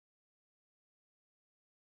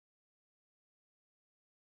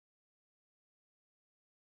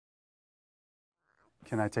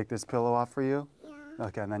Can I take this pillow off for you? Yeah.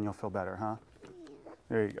 Okay, and then you'll feel better, huh? Yeah.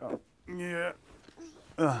 There you go.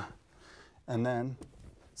 Yeah. And then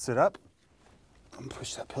sit up and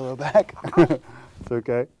push that pillow back. It's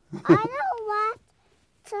okay. I don't want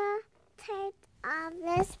to take off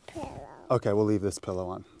this pillow. Okay, we'll leave this pillow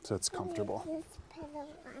on so it's comfortable. Leave this pillow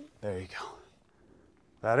on. There you go.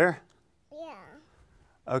 Better? Yeah.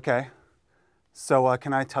 Okay. So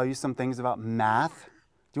can I tell you some things about math?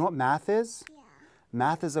 Do you know what math is? Yeah.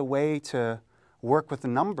 Math is a way to work with the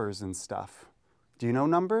numbers and stuff. Do you know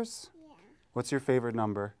numbers? Yeah. What's your favorite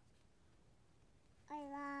number? I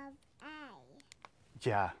love A.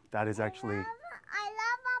 Yeah, that is actually I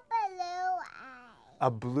love a blue A. a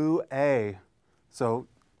blue A. So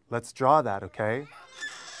let's draw that, okay?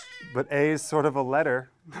 But A is sort of a letter.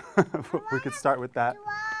 We could start with that.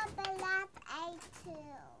 Draw a black A too.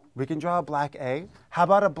 We can draw a black A. How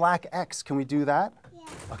about a black X? Can we do that? Yeah.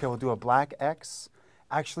 Okay, we'll do a black X.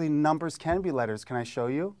 Actually, numbers can be letters. Can I show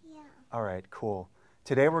you? Yeah. All right, cool.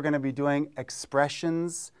 Today we're going to be doing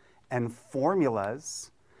expressions and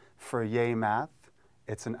formulas for yaymath.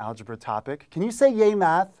 It's an algebra topic. Can you say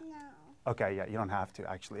yaymath? No. Okay, yeah, you don't have to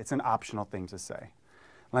actually. It's an optional thing to say.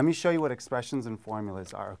 Let me show you what expressions and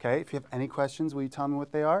formulas are, okay? If you have any questions, will you tell me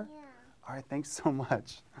what they are? Yeah. All right, thanks so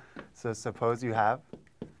much. So suppose you have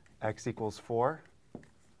x equals 4,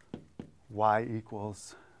 y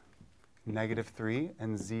equals -3,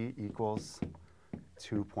 and z equals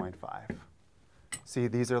 2.5. See,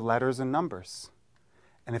 these are letters and numbers.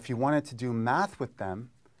 And if you wanted to do math with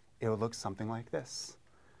them, it would look something like this.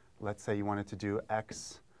 Let's say you wanted to do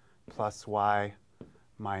x plus y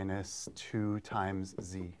minus 2 times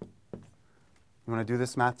z. You want to do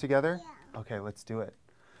this math together? Yeah. Okay, let's do it.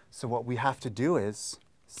 So what we have to do is,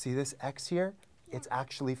 see this x here? Yeah. It's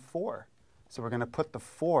actually 4. So we're going to put the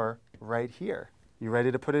 4 right here. You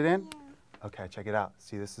ready to put it in? Yeah. Okay, check it out.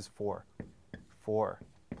 See, this is 4. 4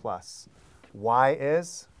 plus. Y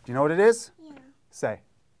is, do you know what it is? Yeah. Say.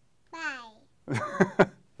 Bye.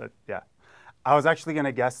 Yeah. I was actually going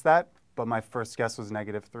to guess that, but my first guess was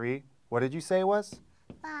 -3. What did you say it was?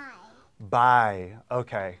 Bye. By.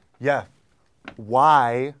 Okay. Yeah.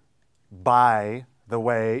 Y, by the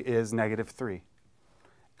way, is -3.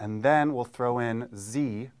 And then we'll throw in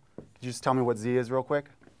z. Could you just tell me what z is real quick?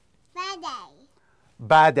 Bye.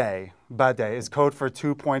 Bade. Bade is code for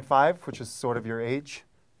 2.5, which is sort of your age.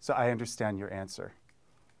 So I understand your answer.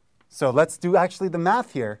 So let's do actually the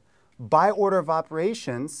math here. By order of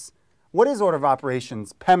operations, what is order of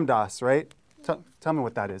operations? Pemdas, right? Tell me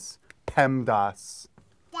what that is. Pemdas.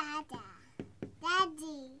 Dada.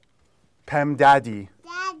 Daddy. Pemdaddy.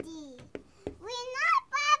 Daddy. We're not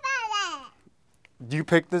Baba. Do you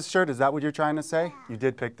pick this shirt? Is that what you're trying to say? Yeah. You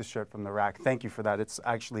did pick the shirt from the rack. Thank you for that. It's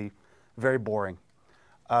actually very boring.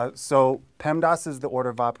 So PEMDAS is the order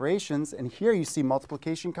of operations, and here you see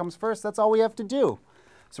multiplication comes first. That's all we have to do.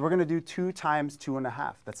 So we're going to do 2 times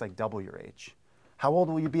 2.5. That's like double your age. How old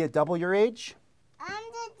will you be at double your age? I'm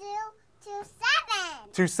to do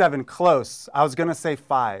 7. 2.7, close. I was going to say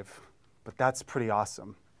 5, but that's pretty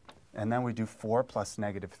awesome. And then we do 4 plus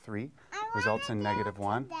 -3, results in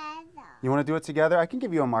 -1. You want to do it together? I can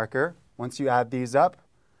give you a marker. Once you add these up,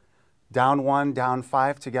 down 1, down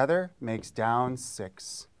 5 together makes down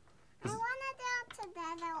 6. I want to do it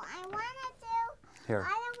together. I want to do... Here.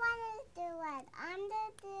 I don't want to do it. I'm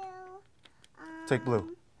going to do... Take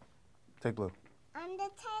blue. Take blue. I'm going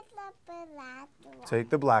to take the black one. Take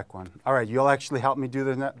the black one. All right, you'll actually help me do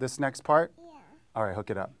this next part? Yeah. All right, hook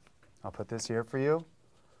it up. I'll put this here for you.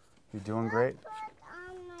 You're doing great. Put it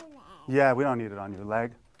on my leg. Yeah, we don't need it on your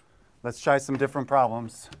leg. Let's try some different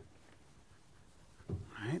problems. All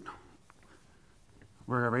right.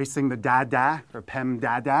 We're erasing the dada, or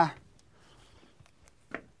PEMDADA.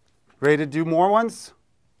 Ready to do more ones?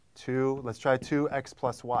 2, let's try 2x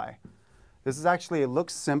plus y. This is actually, it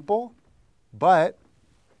looks simple, but,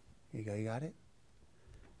 here you go, you got it?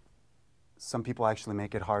 Some people actually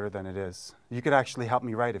make it harder than it is. You could actually help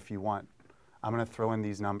me write if you want. I'm going to throw in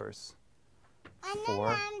these numbers. And 4.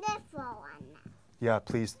 then I'm the 4 one now. Yeah,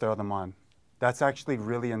 please throw them on. That's actually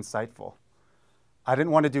really insightful. I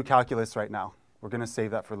didn't want to do calculus right now. We're going to save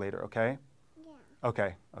that for later, okay? Yeah.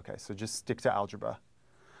 Okay, so just stick to algebra.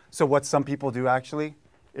 So what some people do actually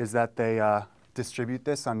is that they distribute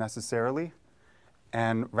this unnecessarily.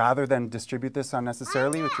 And rather than distribute this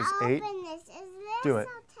unnecessarily, which is 8, Is this do it.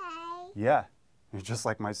 okay? Yeah, you're just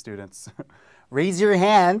like my students. Raise your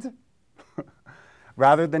hand.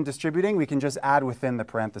 Rather than distributing, we can just add within the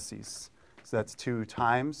parentheses. So that's 2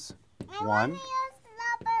 times 1. I want to use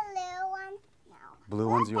the blue one. No. Blue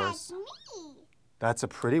one's Look yours. at me. That's a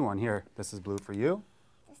pretty one here. This is blue for you.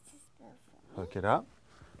 This is blue for me. Hook it up.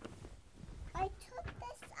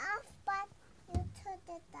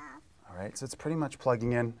 All right, so it's pretty much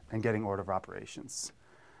plugging in and getting order of operations.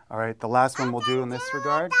 All right, the last one we'll do in this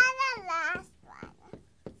regard. The last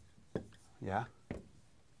one. Yeah.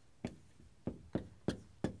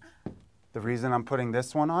 The reason I'm putting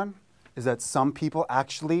this one on is that some people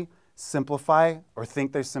actually simplify or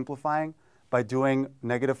think they're simplifying by doing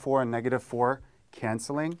 -4 and -4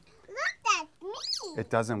 canceling. Look at me. It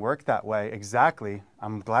doesn't work that way. Exactly.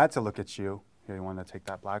 I'm glad to look at you. Here, you want to take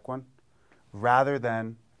that black one? Rather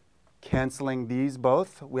than canceling these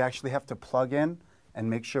both, we actually have to plug in and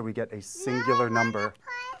make sure we get a singular number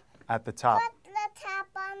at the top. Put the top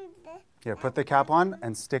on the... Here, put the cap on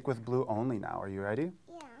and stick with blue only now. Are you ready?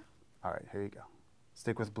 Yeah. All right, here you go.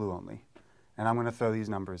 Stick with blue only. And I'm going to throw these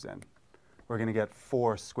numbers in. We're going to get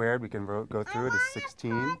 4 squared. We can go through it as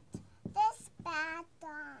 16. Put this back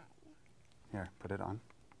on. Here, put it on.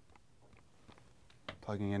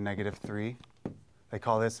 Plugging in -3. They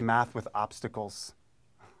call this math with obstacles.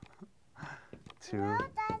 2. Where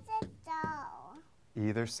does it go?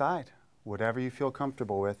 Either side, whatever you feel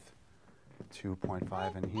comfortable with.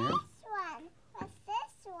 2.5 in here. This one. What's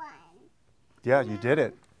this one? Yeah, you did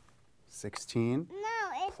it. 16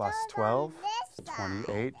 No, it plus goes 12, on this side.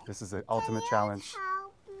 28. This is the ultimate challenge.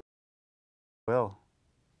 Help me? Will.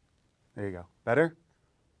 There you go. Better?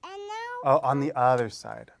 And now Oh, on the other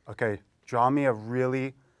side. Okay, draw me a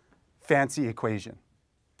really fancy equation.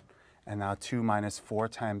 And now 2 minus 4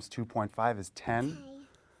 times 2.5 is 10. okay.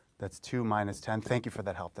 That's 2 minus 10. Thank you for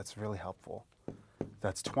that help. That's really helpful.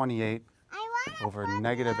 That's 28 I want over put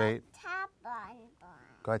 -8. the top on.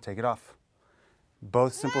 Go ahead, take it off.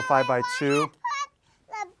 Both simplify by 2. Put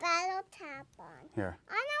the battle top on. Here.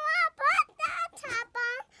 I don't want to put that top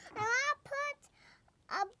on. I want to put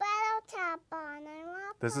a battle top on. I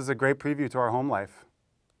want to This is a great preview to our home life.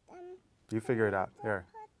 put You figure it out. Here.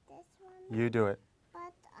 Put this one. You do it.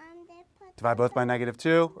 But they put Divide both by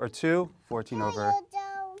 -2 or 2. 14 over.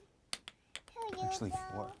 Actually,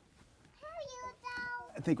 4.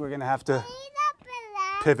 I think we're going to have to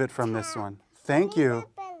pivot from this one. Thank you.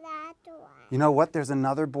 You know what? There's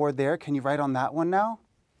another board there. Can you write on that one now?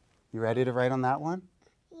 You ready to write on that one?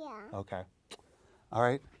 Yeah. Okay. All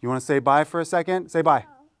right. You want to say bye for a second? Say bye.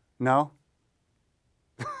 No?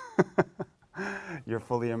 You're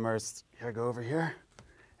fully immersed. Here, go over here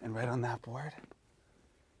and write on that board.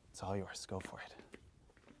 It's all yours. Go for it.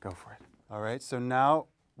 Go for it. All right. So now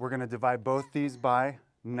we're going to divide both these by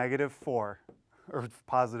 -4 or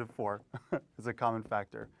 +4 is a common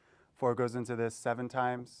factor. 4 goes into this 7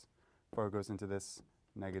 times. 4 goes into this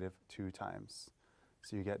 -2 times.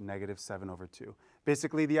 So you get -7 over 2.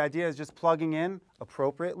 Basically, the idea is just plugging in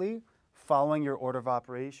appropriately, following your order of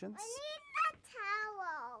operations. I need the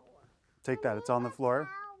towel. Take that. It's on the floor.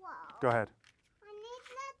 Towel. Go ahead. I need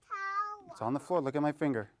the towel. It's on the floor. Look at my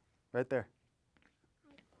finger. Right there.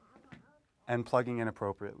 And plugging in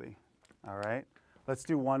appropriately. All right. Let's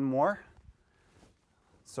do one more.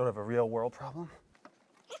 Sort of a real world problem.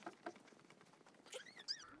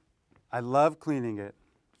 I love cleaning it.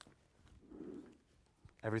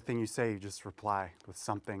 Everything you say, you just reply with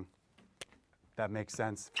something that makes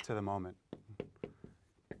sense to the moment.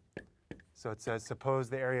 So it says, suppose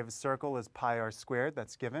the area of a circle is pi r squared.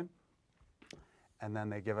 That's given. And then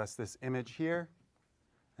they give us this image here.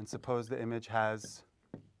 And suppose the image has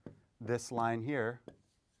this line here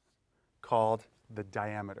called the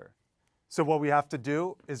diameter. So what we have to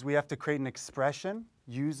do is we have to create an expression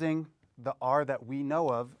using the r that we know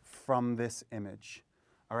of from this image.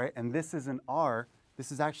 All right, and this is an r.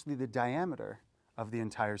 This is actually the diameter of the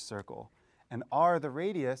entire circle. And r, the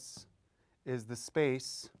radius, is the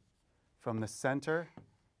space from the center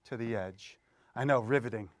to the edge. I know,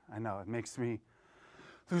 riveting. I know, it makes me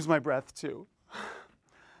lose my breath too.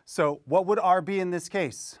 So what would r be in this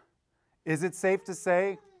case? Is it safe to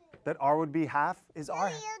say that r would be half? Is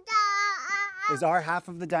r half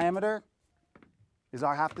of the diameter? Is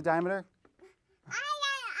r half the diameter?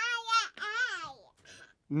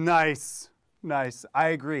 Nice, nice. I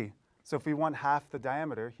agree. So if we want half the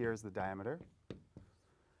diameter, here's the diameter,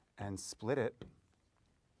 and split it,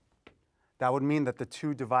 that would mean that the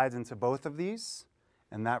 2 divides into both of these,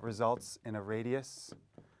 and that results in a radius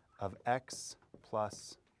of x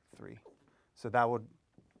plus 3. So that would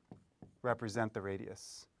represent the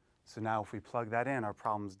radius. So now if we plug that in, our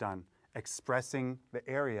problem's done, expressing the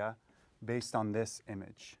area based on this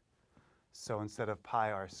image. So instead of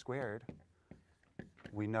pi r squared,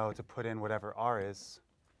 we know to put in whatever r is.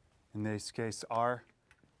 In this case, r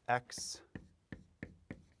x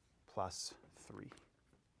plus 3.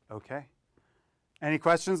 Okay. Any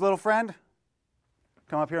questions, little friend?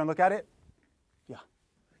 Come up here and look at it. Yeah.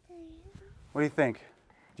 What do you think?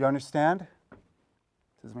 Do you understand?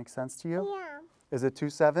 Does it make sense to you? Yeah. Is it 2,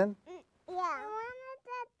 7? Yeah. I wanted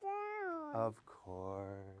that down. Of course.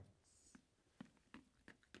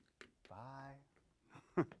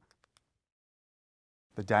 Bye.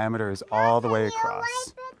 The diameter is all the way across.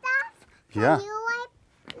 Can you wipe it off? Yeah. Can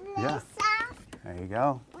you wipe Yeah. this off? There you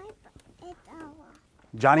go. Wipe it off.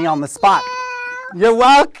 Johnny on the spot. Yeah. You're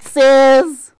welcome, sis.